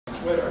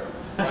Twitter,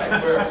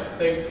 right? Where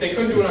they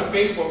couldn't do it on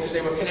Facebook because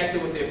they were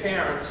connected with their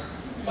parents.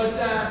 But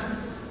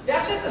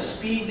that's at the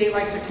speed they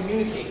like to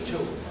communicate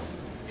too.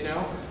 You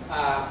know,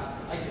 I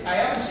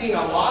haven't seen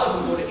a lot of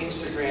them go to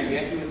Instagram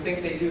yet. You would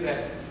think they do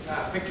that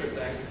picture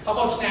thing. How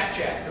about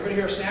Snapchat? Everybody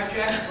hear of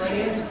Snapchat right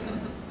here?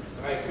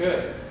 All right,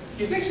 good.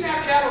 Do you think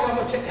Snapchat will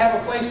ever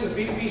have a place in the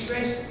B2B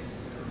space?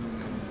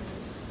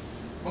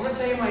 I'm going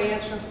to tell you my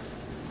answer.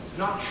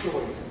 Not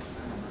sure yet.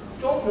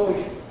 Don't know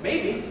yet.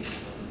 Maybe.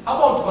 How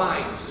about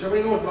Vines? Does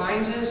everybody know what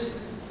Vines is?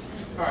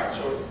 All right,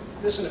 so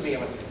listen to me.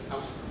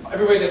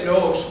 Everybody that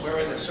knows, we're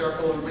in the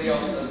circle. Everybody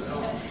else doesn't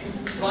know.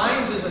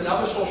 Vines is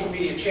another social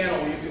media channel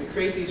where you can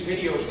create these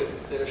videos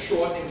that are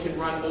short and can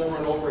run over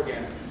and over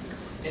again.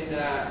 And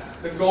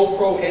the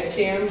GoPro head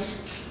cams,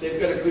 they've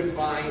got a good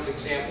Vines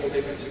example.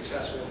 They've been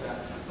successful with that.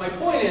 My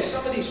point is,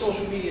 some of these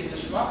social media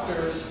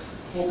disruptors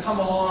will come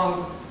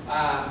along,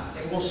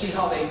 and we'll see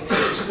how they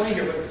explain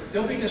here, but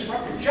they'll be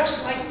disruptive,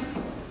 just like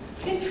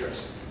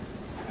Pinterest.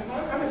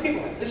 I mean,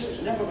 people are like, this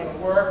is never going to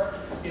work.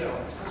 You know,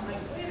 I'm like,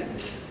 wait a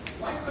minute.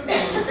 Why couldn't you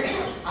use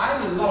Pinterest?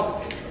 I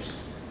love Pinterest.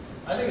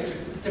 I think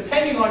it's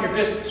depending on your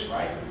business,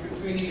 right?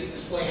 We need to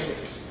display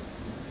images.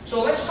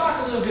 So let's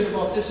talk a little bit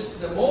about this,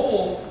 the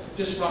mobile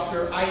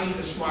disruptor, i.e.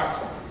 the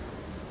smartphone.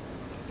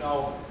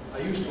 Now, I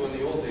used to in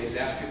the old days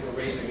ask people to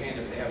raise their hand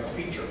if they have a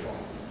feature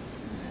phone.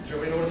 Does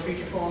everybody know what a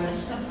feature phone is?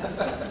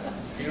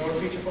 Do you know what a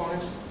feature phone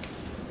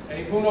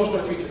is? Who knows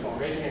what a feature phone?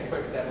 Raise your hand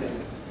quick if that's it.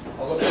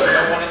 I'll look at it.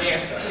 I want to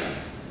answer.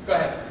 Go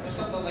ahead. There's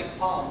something like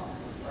Palm,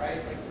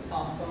 right? Like the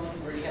Palm phone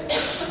where you have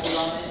like tools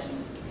on it and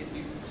you can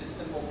do just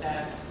simple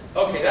tasks.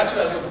 Okay, that's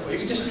what I was looking for. You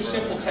can just do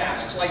simple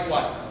tasks. Like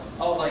what?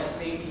 Oh, like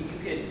maybe you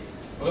could...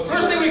 Well, the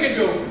first thing we could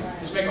do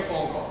is make a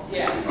phone call.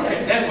 Yeah.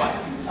 Okay, then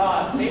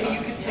what? Maybe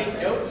you could take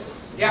notes.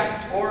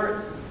 Yeah.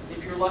 Or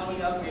if you're lucky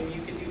enough, maybe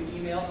you could do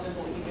email,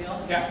 simple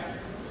email. Yeah.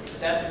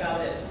 That's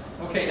about it.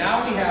 Okay,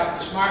 now we have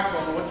the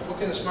smartphone. What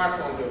can the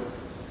smartphone do?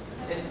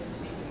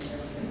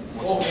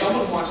 Oh,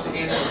 someone wants to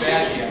answer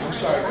bad here. I'm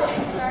sorry, go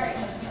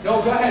ahead.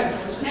 No, go ahead.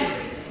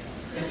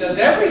 It does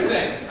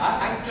everything.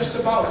 Just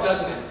about,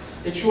 doesn't it?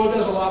 It sure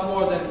does a lot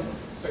more than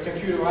the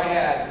computer I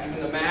had,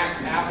 even the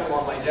Mac, Apple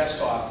on my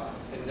desktop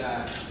in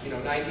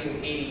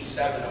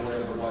 1987 or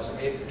whatever it was. I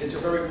mean, it's a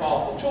very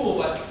powerful tool,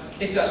 but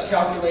it does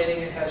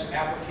calculating, it has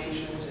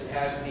applications, it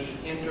has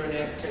the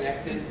internet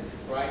connected,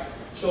 right?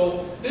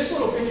 So this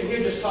little picture here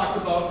just talked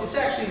about, it's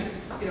actually,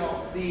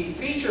 the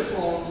feature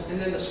phones and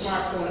then the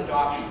smartphone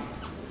adoption.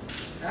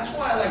 That's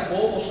why I like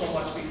mobile so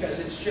much, because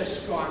it's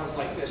just gone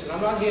like this. And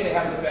I'm not here to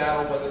have the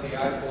battle whether the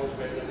iPhone's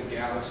better than the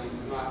Galaxy.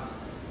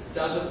 It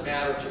doesn't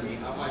matter to me.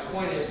 My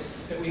point is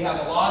that we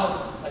have a lot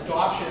of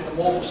adoption in the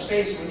mobile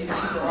space. We need to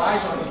keep our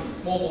eyes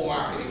on mobile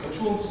marketing, which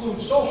will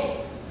include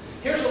social.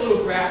 Here's a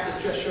little graph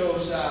that just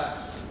shows,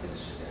 I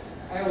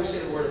always say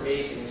the word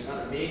amazing. It's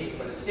not amazing,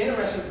 but it's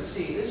interesting to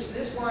see.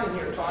 This line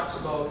here talks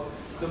about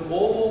the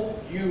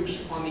mobile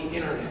use on the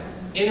internet,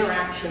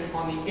 interaction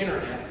on the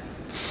internet.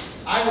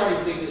 I already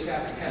believe this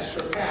has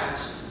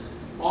surpassed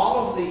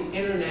all of the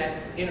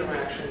internet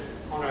interaction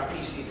on our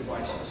PC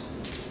devices.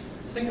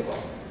 Think about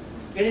it.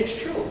 And it's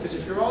true, because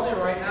if you're all there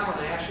right now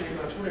and I ask you to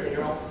go on Twitter and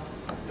you're all,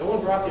 no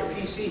one brought their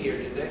PC here,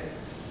 did they?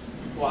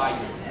 Well, I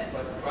did,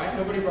 but right?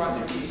 Nobody brought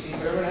their PC,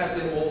 but everyone has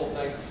their mobile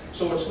thing,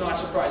 so it's not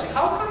surprising.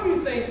 How come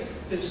you think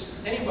there's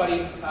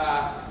anybody,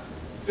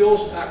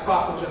 Bill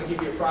Kauffman's going to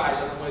give you a prize,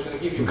 I don't know what he's going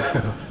to give you,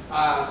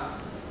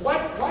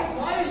 but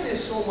why is there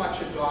so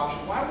much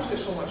adoption? Why was there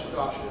so much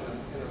adoption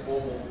in the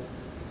mobile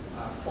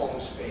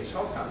phone space?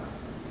 How come?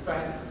 Go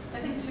ahead. I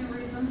think two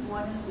reasons.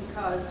 One is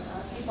because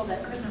people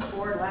that couldn't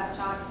afford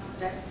laptops,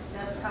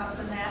 desktops,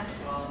 and that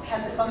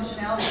had the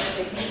functionality that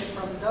they needed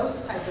from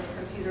those type of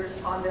computers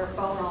on their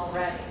phone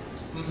already.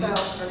 So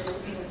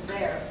it was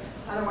there.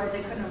 Otherwise,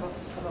 they couldn't have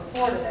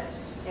afforded it,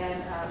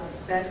 and it's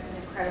been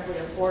incredibly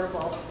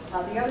affordable.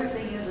 The other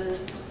thing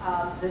is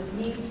the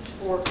need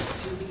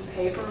to be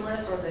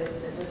paperless, or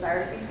the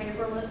desire to be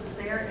paperless is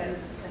there, and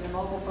the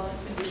mobile phones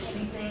can do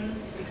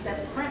anything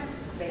except print,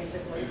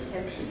 basically.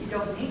 And if you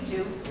don't need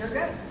to, you're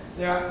good.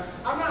 Yeah,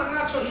 I'm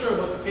not so sure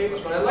about the papers,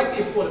 but I like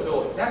the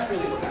affordability. That's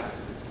really what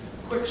happened.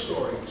 Quick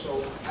story.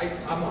 So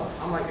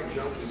I'm like a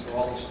junkie for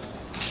all this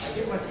stuff. I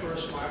get my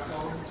first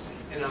smartphone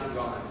and I'm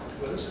gone.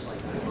 Well, this is like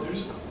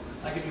unbelievable.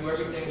 I can do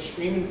everything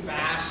screaming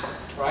fast,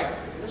 right?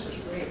 This is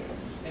great.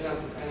 And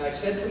I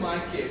said to my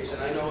kids,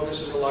 and I know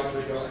this is a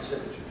luxury, though, I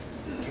said,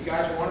 you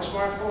guys want a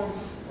smartphone?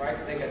 Right?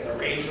 They got the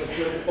Razor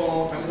flip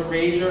phone. Remember the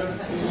Razor?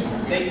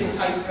 They can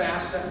type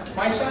faster.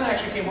 My son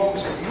actually came home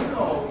and said, you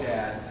know,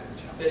 Dad,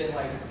 that in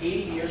like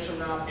 80 years from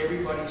now,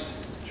 everybody's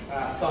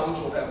thumbs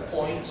will have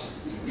points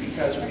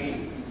because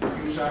we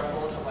use our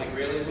phones. I'm like,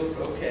 really, Luke?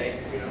 Okay,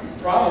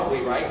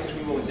 probably, right? Because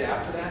we will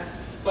adapt to that.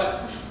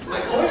 But my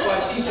point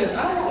was, he says,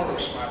 I don't want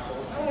a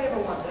smartphone. I don't ever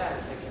want that.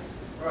 I'm thinking,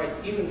 all right,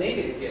 even they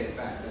didn't get it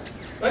back then.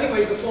 But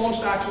anyways, the phones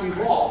start to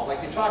evolve,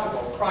 like you talk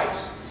about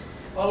price.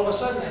 All of a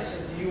sudden, I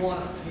said, do you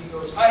want it? He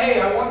goes,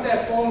 hey, I want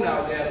that phone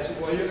now, Dad. I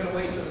said, well, you're going to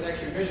wait until the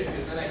next revision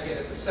because then I get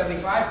it for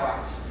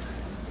 $75.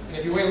 And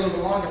if you wait a little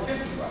bit longer,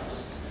 $50.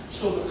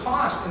 So the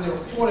cost and the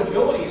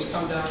affordability has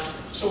come down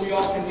so we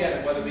all can get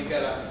it, whether we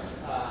get an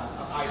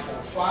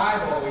iPhone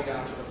 5 all the way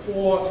down to the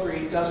 4,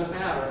 3, doesn't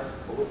matter,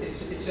 but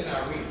it's in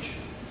our reach.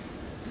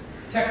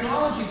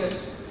 Technology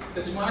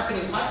that's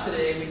marketing hot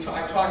today,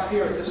 I talked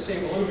here at this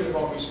table a little bit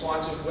about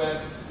responsive web.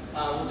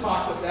 We'll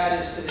talk what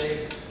that is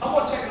today. How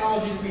about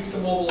technology to reach the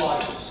mobile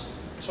audience?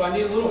 So I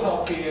need a little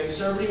help here. Does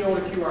everybody know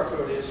what a QR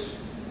code is?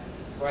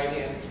 Right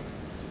hand.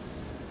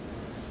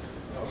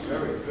 Oh,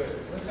 very good.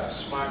 Look how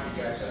smart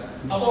you guys are.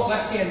 How about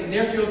left hand?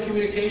 Near field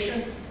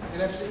communication,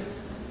 NFC?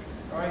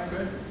 All right,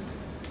 good.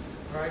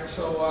 All right,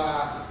 so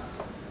I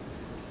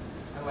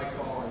like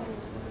calling you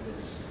what it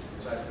is,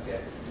 because I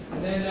forget.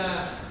 And then,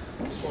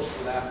 you're supposed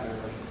to laugh at me.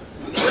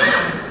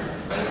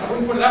 I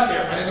wouldn't put it up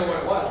there if I didn't know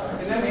what it was.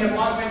 Right? And then we have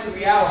augmented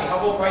reality. How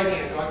about right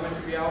hand,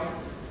 augmented reality?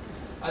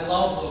 I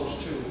love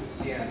those two.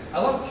 Yeah, I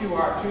love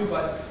QR too,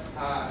 but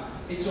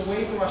it's a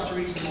way for us to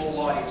reach the mobile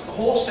audience. The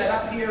whole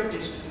setup here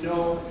is to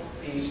know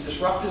these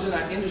disruptors in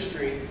our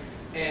industry,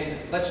 and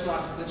let's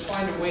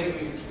find a way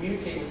that we can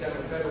communicate with them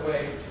in a better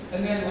way.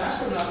 And then last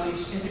but not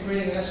least,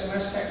 integrating an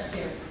SMS text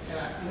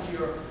into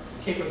your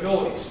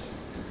capabilities,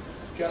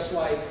 just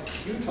like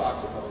you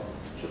talked about.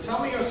 So tell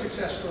me your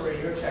success story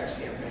in your text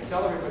campaign.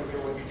 Tell everybody here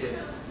what you did.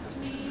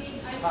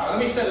 Let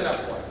me set it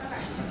up for you.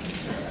 Okay.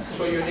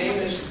 So your name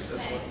is,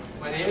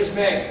 my name is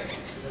Meg.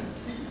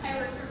 I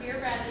work for Vera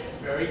Bradley.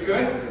 Very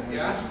good.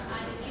 Yeah.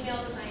 I'm an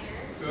email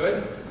designer. Good.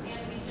 And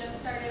we just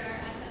started our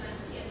SMS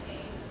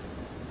campaign.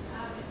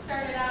 It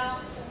started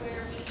out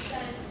where we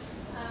sent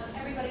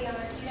everybody on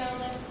our email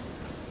list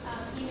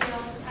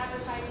emails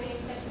advertising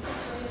that you could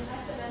join an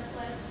SMS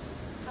list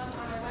on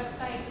our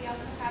website. We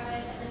also have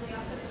it, and then we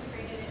also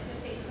integrated it to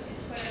Facebook and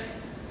Twitter,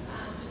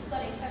 just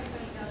letting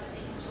everybody know that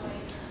they can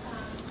join.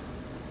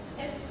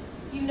 If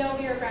you know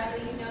Vera Bradley,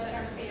 you know that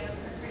our fans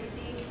are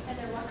crazy and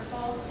they're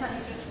wonderful and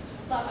they just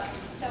love us.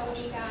 So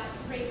we got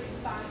great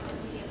response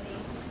immediately,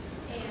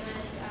 and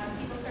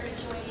people started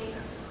joining.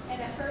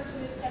 And at first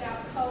we would send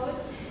out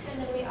codes,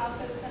 and then we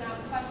also sent out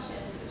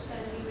questions, which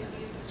then we would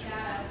use as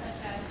data,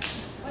 such as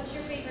what's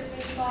your favorite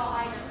baseball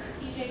item?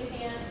 The PJ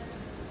pants,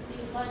 the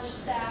lunch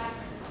sack,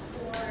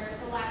 or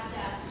the lap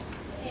desk?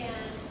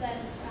 And then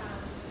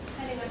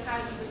depending on how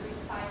you would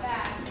reply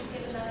back, you'd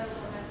give another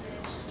little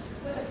message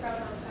with a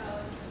promo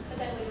code, but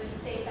then we would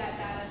save that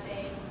data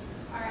saying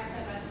our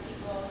SMS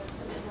people,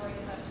 the majority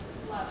of us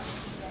love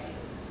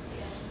PJs.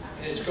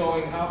 And it's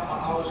going,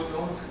 how is it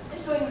going?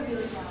 It's going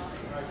really well.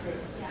 All right, good.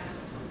 Yeah.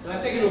 And I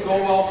think it'll go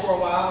well for a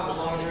while, as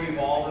long as you're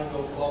evolving,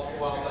 it'll go well for a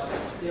while. But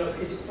you know,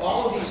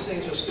 all of these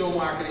things are still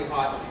marketing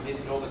hot if you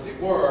didn't know that they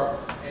were.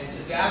 And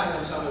to dabble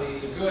in some of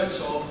these are good.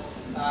 So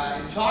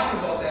in talking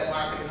about that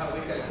marketing hot,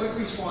 we've got a quick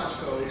response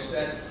code. It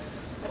said,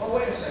 oh,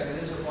 wait a second,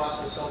 there's the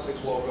Boston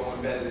Celtics logo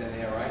embedded in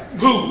there, right?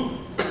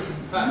 Boom!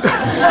 Now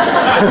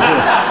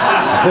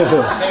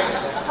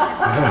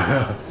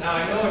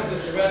I know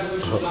the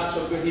resolution is not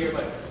so good here,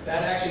 but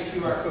that actually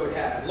QR code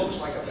it looks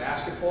like a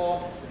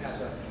basketball. It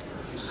has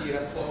you see it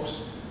up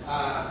close.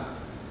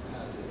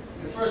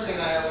 The first thing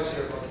I always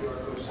hear about QR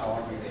codes is how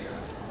ugly they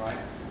are, right?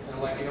 And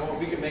I'm like, you know what,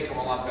 we can make them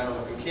a lot better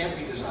looking. Can't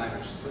we,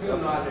 designers? Look at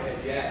them nod their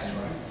head, yes,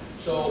 right?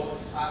 So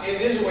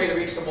it is a way to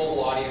reach the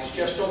mobile audience.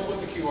 Just don't put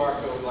the QR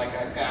code like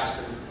I passed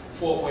in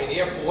Fort Wayne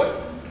Airport,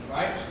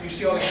 right? You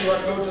see all the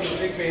QR codes on the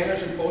big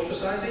banners and poster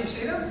signs there? You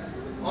see them?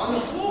 On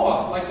the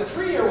floor, like the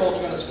 3-year-old's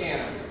going to scan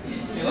them.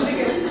 Okay, let me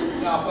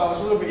get, now if I was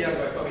a little bit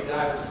younger, I'd probably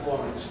dive on the floor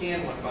and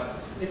scan one, but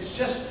it's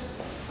just,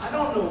 I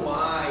don't know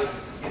why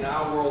in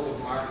our world of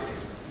marketing,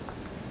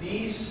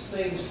 these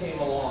things came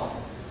along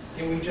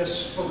and we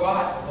just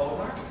forgot about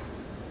marketing.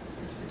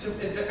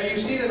 You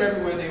see them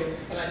everywhere,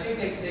 and I think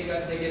they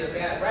get a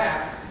bad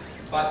rap,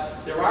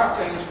 but there are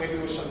things, maybe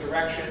with some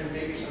direction,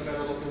 maybe some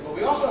better looking, but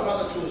we also have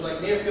other tools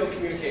like near field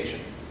communication.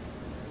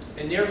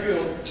 And near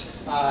field,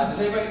 does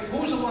anybody, who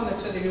was the one that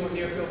said they knew what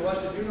near field was?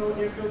 Did you know what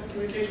near field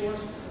communication was?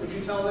 Would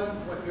you tell them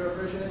what your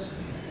version is?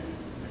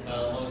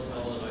 Most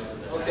mobile devices.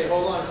 Okay,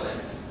 hold on a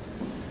second.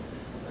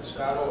 Let's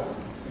start over.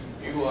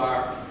 You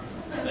are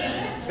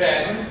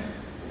Ben.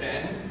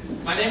 Ben.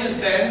 My name is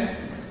Ben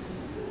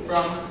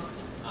from...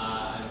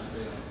 I'm a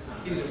freelance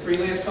contractor. He's a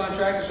freelance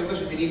contractor, so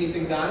listen, if you need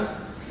anything done,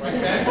 right,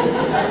 Ben?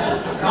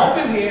 Help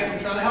him here. I'm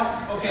trying to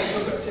help. Okay,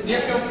 so to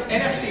near field,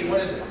 NFC,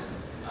 what is it?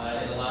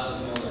 It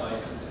allows mobile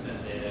devices to send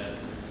data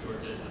through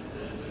short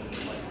distances and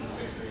like in the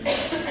picture you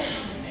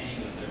can hang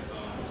with their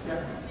phones.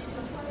 Yep.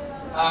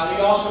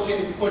 We also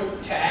can put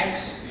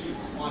tags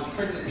on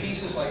printed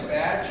pieces like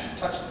badge,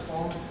 touch the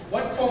phone.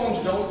 What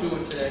phones don't do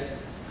it today?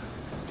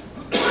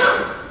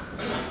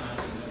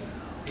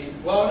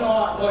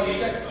 Well, you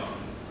check.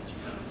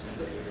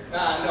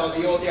 No,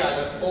 the old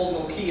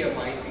Nokia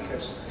might,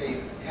 because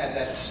they had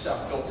that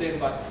stuff built in,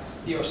 but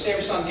the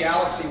Samsung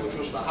Galaxy, which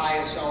was the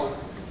highest selling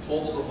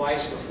mobile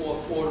device in the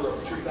fourth quarter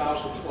of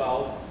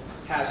 2012,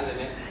 has it in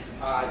it.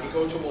 You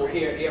go to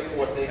O'Hare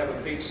Airport, they have a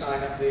big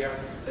sign up there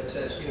that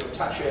says, you know,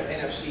 touch your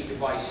NFC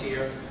device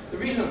here. The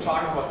reason I'm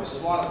talking about this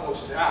is a lot of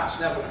folks say, it's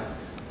not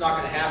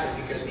going to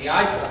happen because the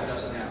iPhone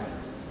doesn't have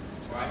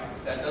it, right?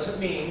 That doesn't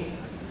mean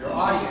your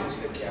audience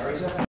Gary's that?